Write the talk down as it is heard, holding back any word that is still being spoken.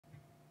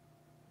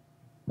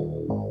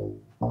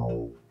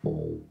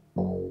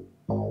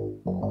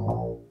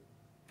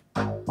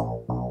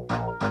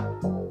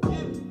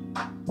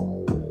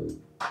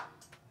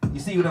You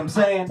see what I'm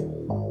saying?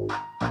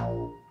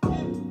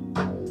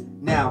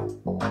 Now,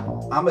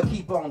 I'm gonna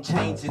keep on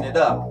changing it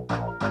up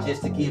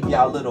just to give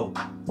y'all a little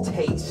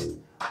taste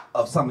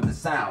of some of the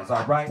sounds,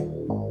 all right?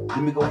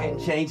 Let me go ahead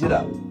and change it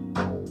up.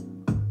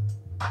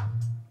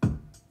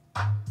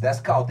 That's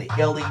called the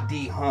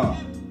LED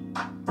hum.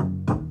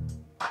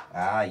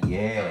 Ah,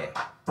 yeah.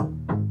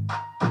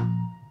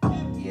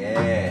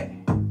 Yeah.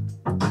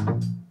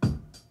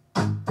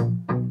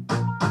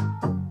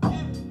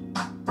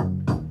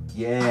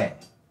 Yeah.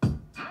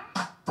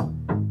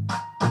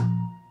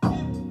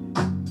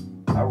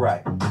 All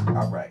right,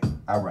 all right,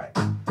 all right.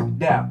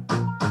 Now,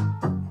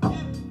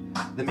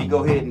 let me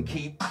go ahead and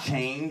keep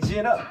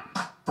changing up.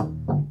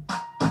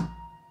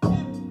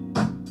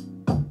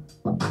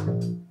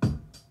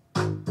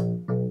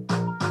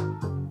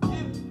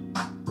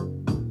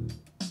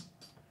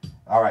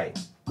 All right.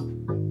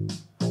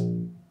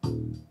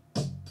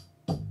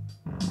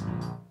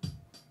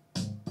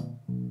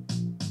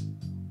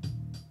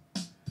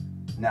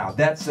 Now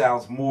that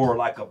sounds more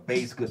like a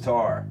bass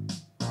guitar.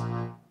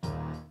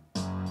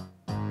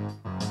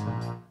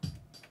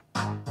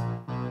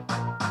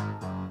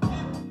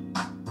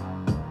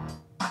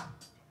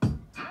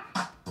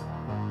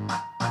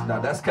 Now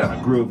that's kind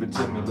of grooving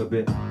to me a little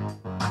bit.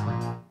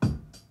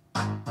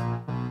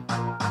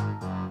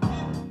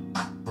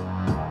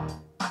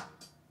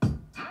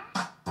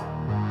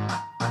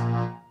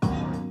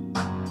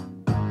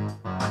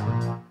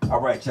 All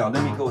right, y'all,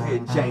 let me go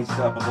ahead and change it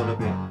up a little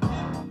bit.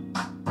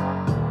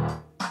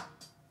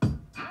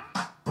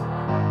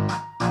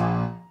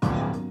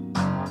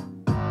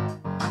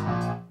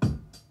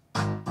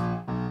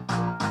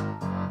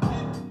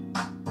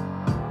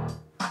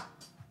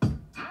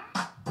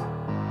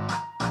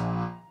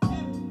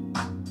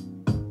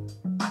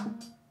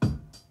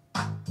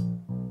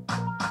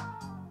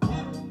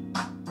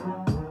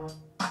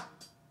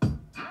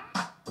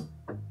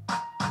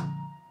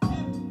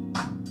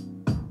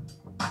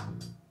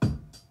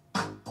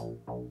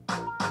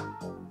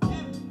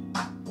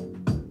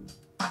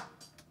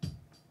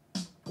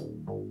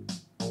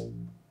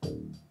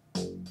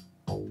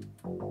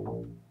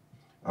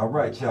 All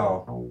right,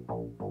 y'all.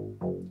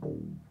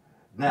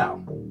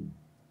 Now,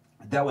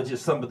 that was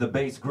just some of the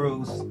bass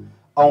grooves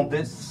on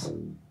this.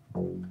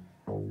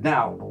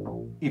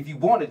 Now, if you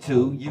wanted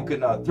to, you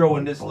can throw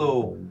in this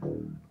little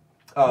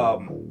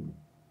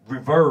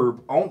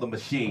reverb on the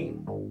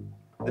machine.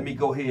 Let me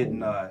go ahead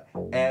and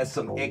add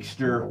some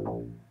extra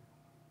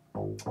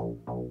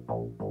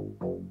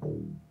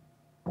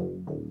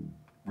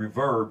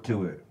reverb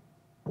to it.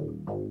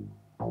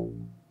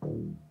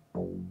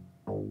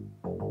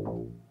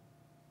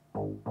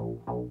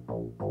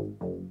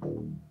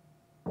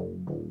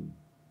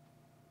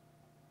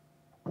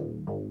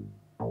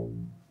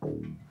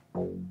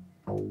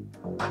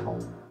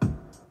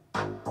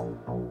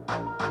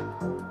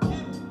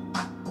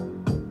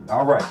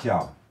 All right,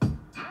 y'all.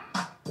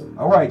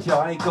 All right, y'all.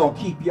 I ain't gonna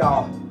keep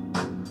y'all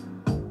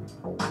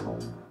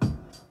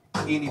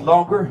any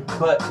longer,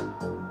 but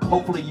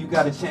hopefully you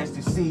got a chance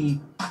to see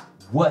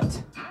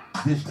what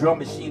this drum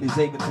machine is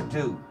able to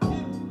do.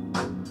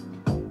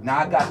 Now,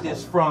 I got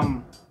this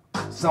from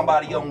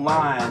somebody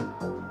online,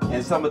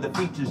 and some of the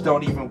features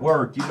don't even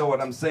work. You know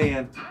what I'm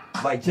saying?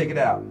 Like, check it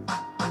out.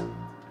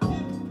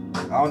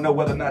 I don't know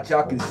whether or not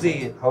y'all can see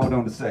it. Hold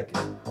on a second.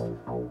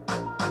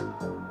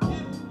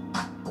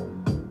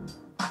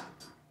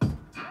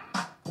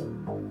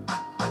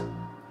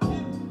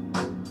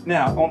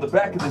 Now, on the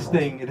back of this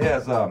thing, it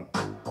has a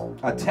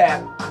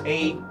tap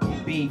A,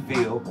 B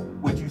feel,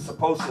 which you're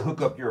supposed to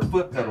hook up your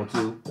foot pedal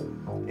to,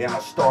 and a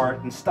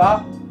start and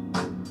stop,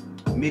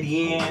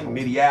 MIDI in,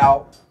 MIDI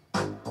out.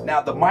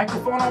 Now, the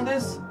microphone on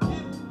this,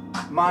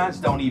 mine's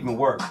don't even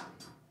work.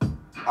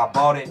 I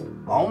bought it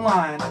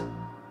online,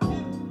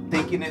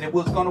 thinking that it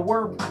was gonna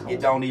work.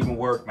 It don't even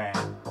work,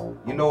 man.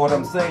 You know what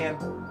I'm saying?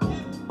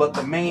 But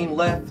the main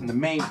left and the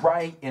main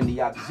right and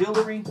the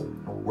auxiliary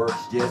works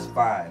just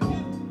fine.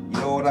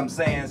 You know what I'm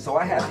saying? So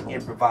I had to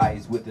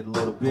improvise with it a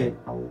little bit.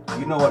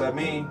 You know what I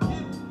mean?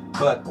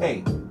 But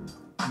hey,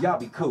 y'all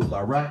be cool,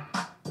 all right?